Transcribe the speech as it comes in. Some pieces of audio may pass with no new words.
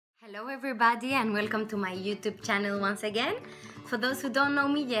Hello everybody and welcome to my YouTube channel once again. For those who don't know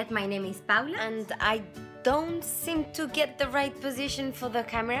me yet, my name is Paula and I don't seem to get the right position for the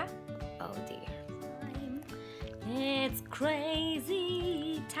camera. Oh dear. It's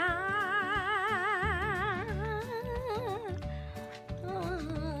crazy time.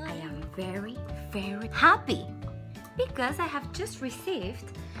 I am very happy because I have just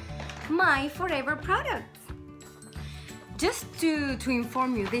received my Forever products. Just to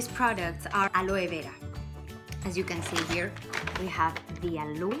inform you, these products are Aloe Vera. As you can see here, we have the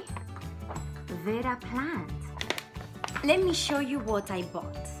Aloe Vera plant. Let me show you what I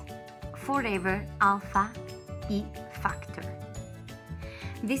bought. Forever Alpha E Factor.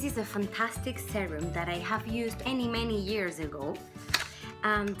 This is a fantastic serum that I have used many years ago,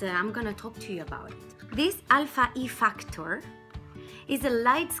 and I'm gonna talk to you about it. This Alpha E Factor is a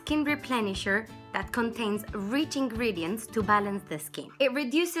light skin replenisher that contains rich ingredients to balance the skin. It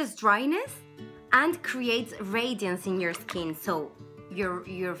reduces dryness and creates radiance in your skin, so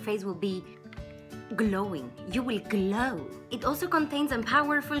your face will be glowing. You will glow. It also contains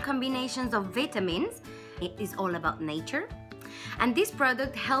powerful combinations of vitamins. It is all about nature. And this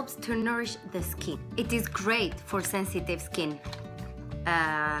product helps to nourish the skin. It is great for sensitive skin.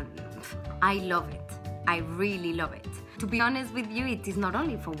 I love it. I really love it. To be honest with you, it is not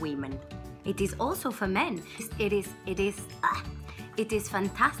only for women. It is also for men. It is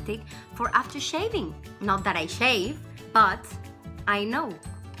fantastic for after shaving. Not that I shave, but I know.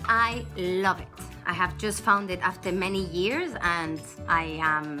 I love it. I have just found it after many years and I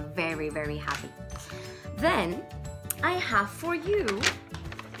am very happy. Then I have for you,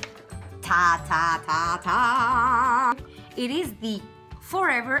 it is the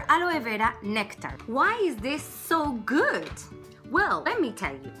Forever Aloe Vera Nectar. Why is this so good? Well, let me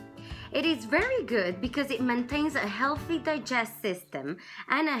tell you. It is very good because it maintains a healthy digestive system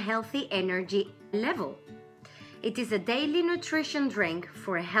and a healthy energy level. It is a daily nutrition drink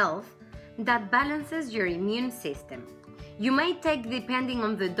for health that balances your immune system. You may take, depending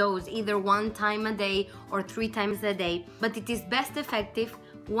on the dose, either 1 time a day or 3 times a day, but it is best effective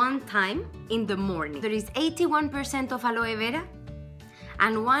 1 time in the morning. There is 81% of aloe vera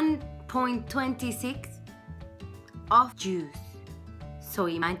and 1.26 of juice. So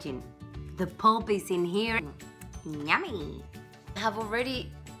imagine, the pulp is in here. Yummy! I have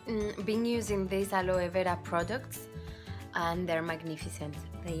already been using these aloe vera products and they're magnificent.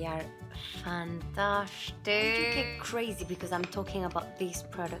 They are fantastic. Don't get crazy because I'm talking about these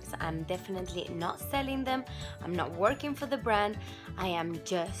products. I'm definitely not selling them. I'm not working for the brand. I am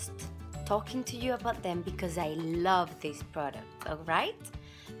just talking to you about them because I love these products, alright?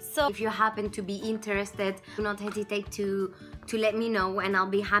 So if you happen to be interested, do not hesitate to let me know and I'll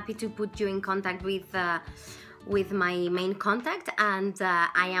be happy to put you in contact with my main contact. And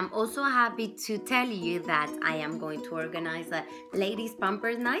I am also happy to tell you that I am going to organize a ladies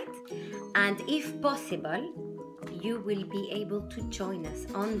Pampers night, and if possible you will be able to join us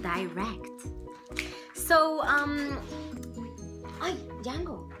on direct. So ay,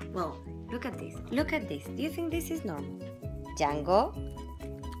 Django, well, look at this, do you think this is normal? Django?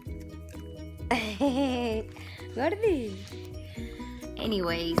 Gordy.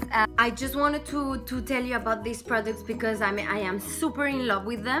 Anyways, I just wanted to tell you about these products because I am super in love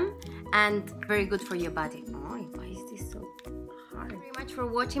with them and very good for your body. Oh, why is this so hard? Thank you very much for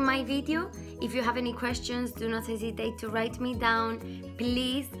watching my video. If you have any questions, do not hesitate to write me down.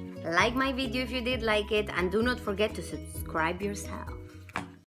 Please like my video if you did like it and do not forget to subscribe yourself.